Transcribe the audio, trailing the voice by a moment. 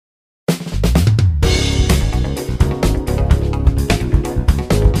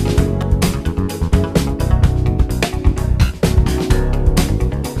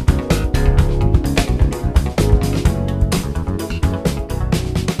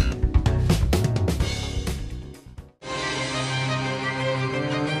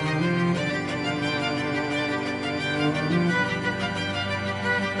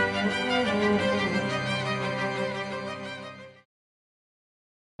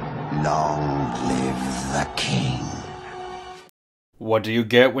Long live the king. What do you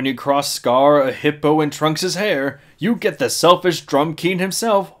get when you cross Scar, a hippo, and Trunks' hair? You get the selfish drum king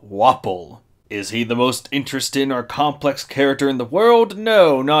himself, Wapol. Is he the most interesting or complex character in the world?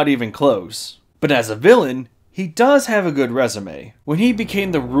 No, not even close. But as a villain, he does have a good resume. When he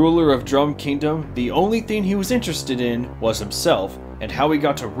became the ruler of Drum Kingdom, the only thing he was interested in was himself, and how he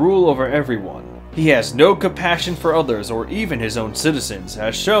got to rule over everyone. He has no compassion for others or even his own citizens,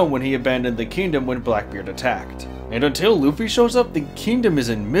 as shown when he abandoned the kingdom when Blackbeard attacked. And until Luffy shows up, the kingdom is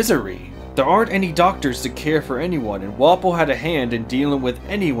in misery. There aren't any doctors to care for anyone, and Wapol had a hand in dealing with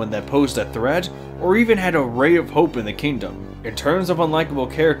anyone that posed a threat, or even had a ray of hope in the kingdom. In terms of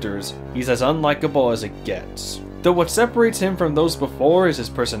unlikable characters, he's as unlikable as it gets. Though what separates him from those before is his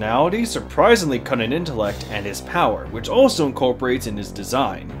personality, surprisingly cunning intellect, and his power, which also incorporates in his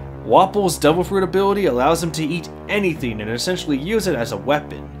design. Wapol's Devil Fruit ability allows him to eat anything and essentially use it as a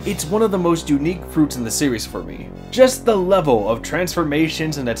weapon. It's one of the most unique fruits in the series for me. Just the level of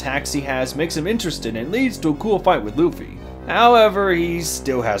transformations and attacks he has makes him interesting and leads to a cool fight with Luffy. However, he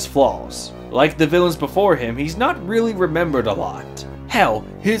still has flaws. Like the villains before him, he's not really remembered a lot. Hell,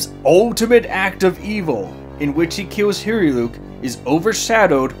 his ultimate act of evil, in which he kills Hiruluk, is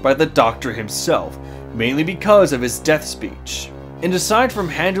overshadowed by the Doctor himself, mainly because of his death speech. And aside from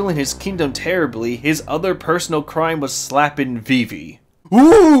handling his kingdom terribly, his other personal crime was slapping Vivi.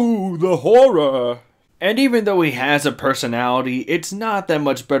 Ooh, the horror! And even though he has a personality, it's not that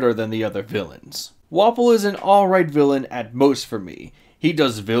much better than the other villains. Wapol is an alright villain at most for me. He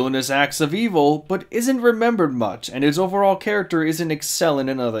does villainous acts of evil, but isn't remembered much, and his overall character isn't excelling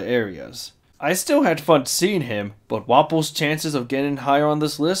in other areas. I still had fun seeing him, but Wapol's chances of getting higher on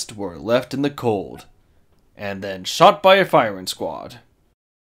this list were left in the cold. And then shot by a firing squad.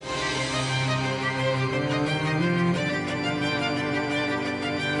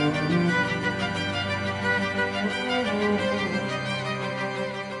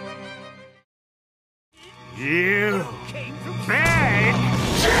 You back?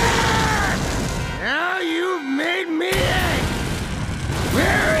 Now you've made me very,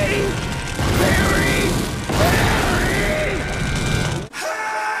 very, very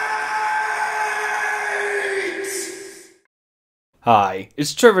Hi,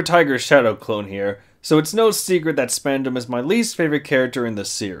 it's Trevor Tiger's Shadow Clone here, so it's no secret that Spandam is my least favorite character in the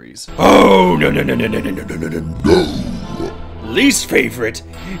series. Oh, no. Least favorite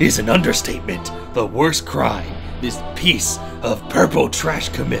is an understatement. The worst crime this piece of purple trash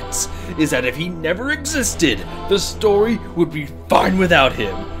commits is that if he never existed, the story would be fine without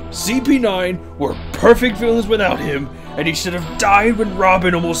him. CP9 were perfect villains without him, and he should have died when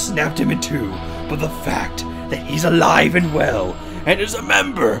Robin almost snapped him in two. But the fact that he's alive and well, and is a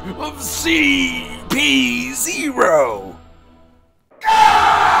member of CP0.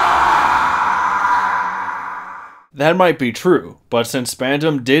 That might be true, but since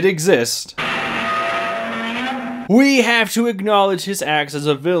Spandam did exist, we have to acknowledge his acts as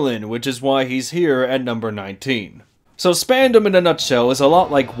a villain, which is why he's here at number 19. So Spandam in a nutshell is a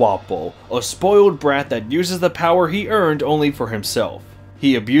lot like Wapol, a spoiled brat that uses the power he earned only for himself.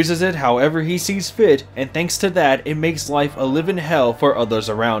 He abuses it however he sees fit, and thanks to that, it makes life a living hell for others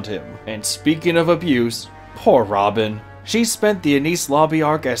around him. And speaking of abuse, poor Robin. She spent the Anise Lobby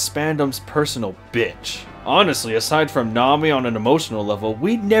arc as Spandam's personal bitch. Honestly, aside from Nami on an emotional level,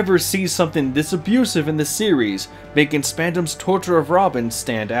 we'd never see something this abusive in the series, making Spandam's torture of Robin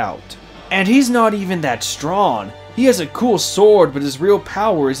stand out. And he's not even that strong. He has a cool sword, but his real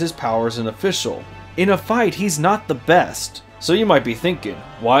power is his power as an official. In a fight, he's not the best. So you might be thinking,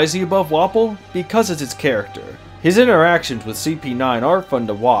 why is he above Wapol? Because it's his character. His interactions with CP9 are fun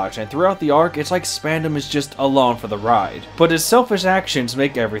to watch, and throughout the arc, it's like Spandam is just along for the ride. But his selfish actions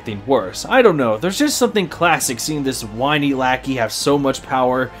make everything worse. I don't know, there's just something classic seeing this whiny lackey have so much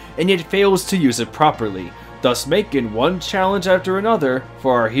power, and yet fails to use it properly, thus making one challenge after another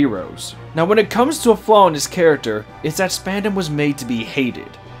for our heroes. Now when it comes to a flaw in his character, it's that Spandam was made to be hated.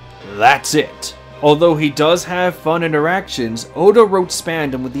 That's it. Although he does have fun interactions, Oda wrote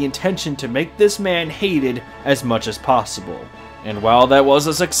Spandam with the intention to make this man hated as much as possible. And while that was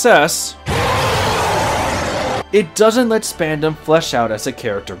a success, it doesn't let Spandam flesh out as a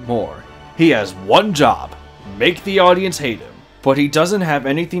character more. He has one job, make the audience hate him. But he doesn't have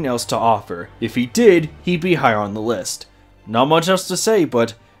anything else to offer. If he did, he'd be higher on the list. Not much else to say,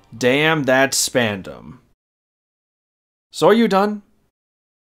 but damn, that's Spandam. So are you done?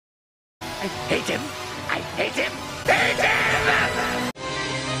 I hate him. I hate him.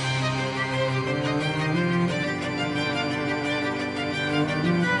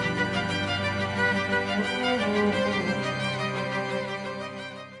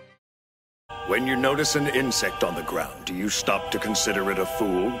 When you notice an insect on the ground, do you stop to consider it a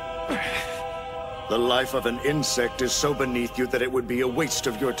fool? The life of an insect is so beneath you that it would be a waste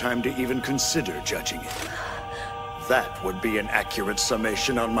of your time to even consider judging it. That would be an accurate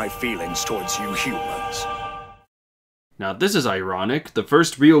summation on my feelings towards you humans. Now this is ironic, the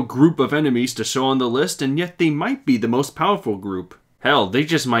first real group of enemies to show on the list, and yet they might be the most powerful group. Hell, they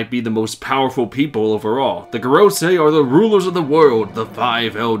just might be the most powerful people overall. The Gorosei are the rulers of the world, the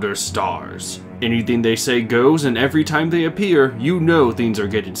 5 Elder Stars. Anything they say goes, and every time they appear, you know things are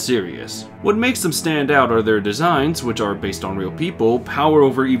getting serious. What makes them stand out are their designs, which are based on real people, power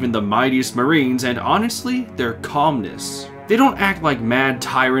over even the mightiest marines, and honestly, their calmness. They don't act like mad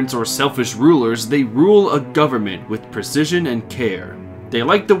tyrants or selfish rulers, they rule a government with precision and care. They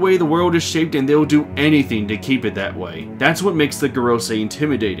like the way the world is shaped and they'll do anything to keep it that way. That's what makes the Gorosei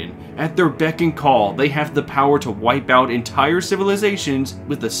intimidating. At their beck and call, they have the power to wipe out entire civilizations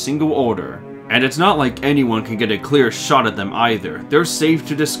with a single order. And it's not like anyone can get a clear shot at them either. They're safe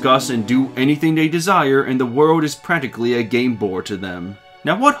to discuss and do anything they desire, and the world is practically a game board to them.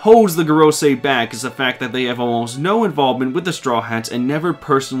 Now what holds the Gorosei back is the fact that they have almost no involvement with the Straw Hats and never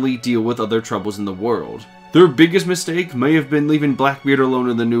personally deal with other troubles in the world. Their biggest mistake may have been leaving Blackbeard alone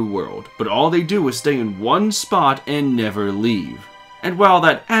in the New World, but all they do is stay in one spot and never leave. And while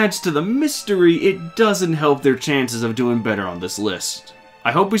that adds to the mystery, it doesn't help their chances of doing better on this list.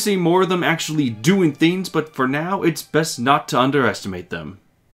 I hope we see more of them actually doing things, but for now, it's best not to underestimate them.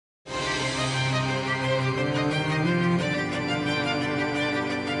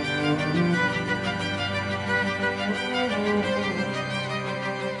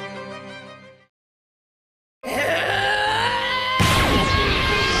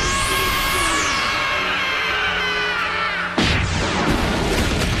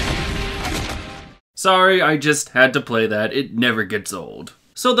 Sorry, I just had to play that, it never gets old.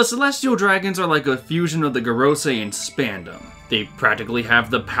 So the Celestial Dragons are like a fusion of the Gorosei and Spandam. They practically have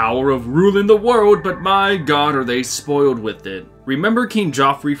the power of ruling the world, but my god are they spoiled with it. Remember King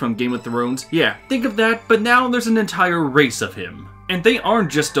Joffrey from Game of Thrones? Yeah, think of that, but now there's an entire race of him. And they aren't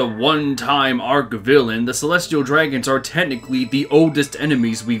just a one-time arc villain, the Celestial Dragons are technically the oldest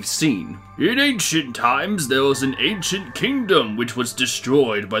enemies we've seen. In ancient times, there was an ancient kingdom which was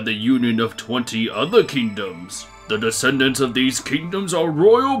destroyed by the union of 20 other kingdoms. The descendants of these kingdoms are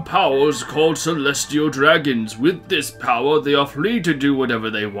royal powers called Celestial Dragons. With this power, they are free to do whatever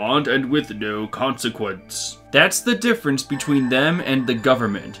they want and with no consequence. That's the difference between them and the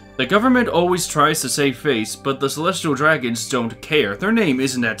government. The government always tries to save face, but the Celestial Dragons don't care. Their name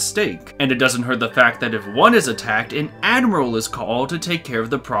isn't at stake. And it doesn't hurt the fact that if one is attacked, an admiral is called to take care of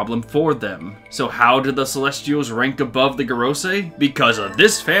the problem for them. So how did the Celestials rank above the Gorosei? Because of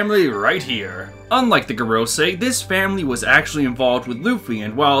this family right here. Unlike the Gorosei, this family was actually involved with Luffy,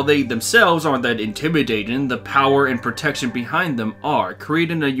 and while they themselves aren't that intimidating, the power and protection behind them are,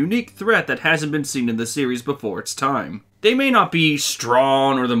 creating a unique threat that hasn't been seen in the series before its time. They may not be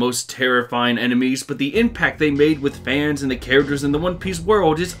strong or the most terrifying enemies, but the impact they made with fans and the characters in the One Piece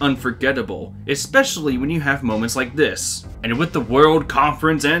world is unforgettable, especially when you have moments like this. And with the World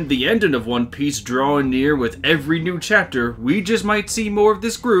Conference and the ending of One Piece drawing near with every new chapter, we just might see more of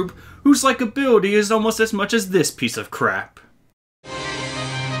this group whose likability is almost as much as this piece of crap.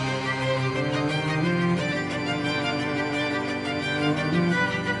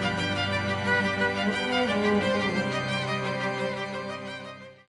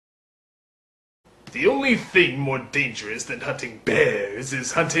 The only thing more dangerous than hunting bears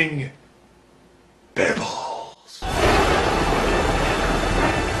is hunting bear balls.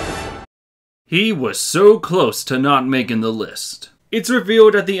 He was so close to not making the list. It's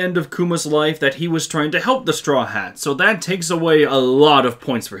revealed at the end of Kuma's life that he was trying to help the Straw Hats, so that takes away a lot of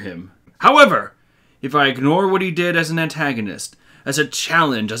points for him. However, if I ignore what he did as an antagonist, as a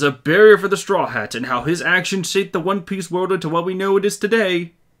challenge, as a barrier for the Straw Hats, and how his actions shaped the One Piece world into what we know it is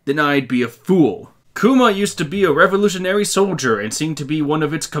today, then I'd be a fool. Kuma used to be a revolutionary soldier and seemed to be one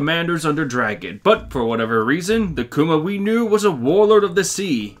of its commanders under Dragon, but for whatever reason, the Kuma we knew was a warlord of the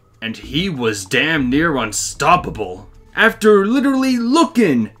sea, and he was damn near unstoppable. After literally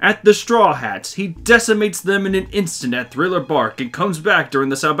looking at the Straw Hats, he decimates them in an instant at Thriller Bark and comes back during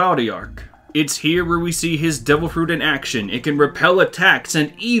the Sabaody arc. It's here where we see his Devil Fruit in action. It can repel attacks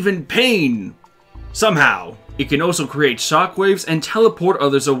and even pain. Somehow. It can also create shockwaves and teleport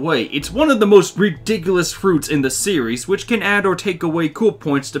others away. It's one of the most ridiculous fruits in the series, which can add or take away cool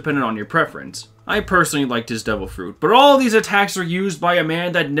points depending on your preference. I personally liked his Devil Fruit, but all these attacks are used by a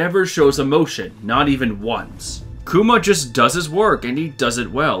man that never shows emotion, not even once. Kuma just does his work, and he does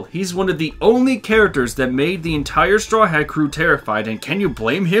it well. He's one of the only characters that made the entire Straw Hat crew terrified, and can you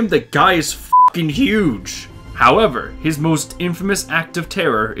blame him? The guy is fucking huge. However, his most infamous act of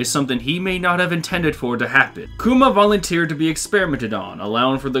terror is something he may not have intended for to happen. Kuma volunteered to be experimented on,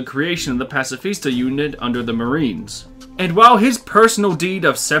 allowing for the creation of the Pacifista unit under the Marines. And while his personal deed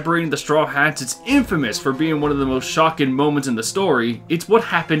of separating the Straw Hats is infamous for being one of the most shocking moments in the story, it's what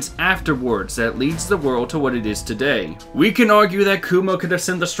happens afterwards that leads the world to what it is today. We can argue that Kuma could have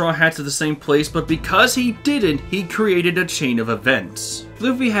sent the Straw Hats to the same place, but because he didn't, he created a chain of events.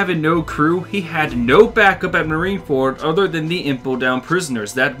 Luffy having no crew, he had no backup at Marineford other than the Impel Down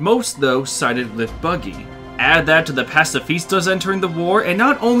prisoners that most, though, sided with Buggy. Add that to the Pacifistas entering the war, and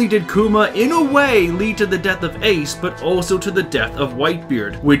not only did Kuma in a way lead to the death of Ace, but also to the death of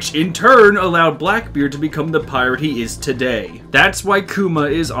Whitebeard, which in turn allowed Blackbeard to become the pirate he is today. That's why Kuma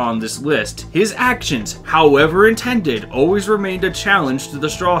is on this list. His actions, however intended, always remained a challenge to the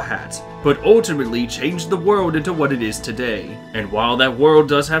Straw Hats, but ultimately changed the world into what it is today. And while that world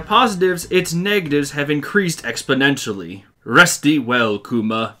does have positives, its negatives have increased exponentially. Rest thee well,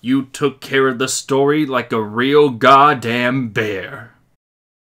 Kuma. You took care of the story like a real goddamn bear.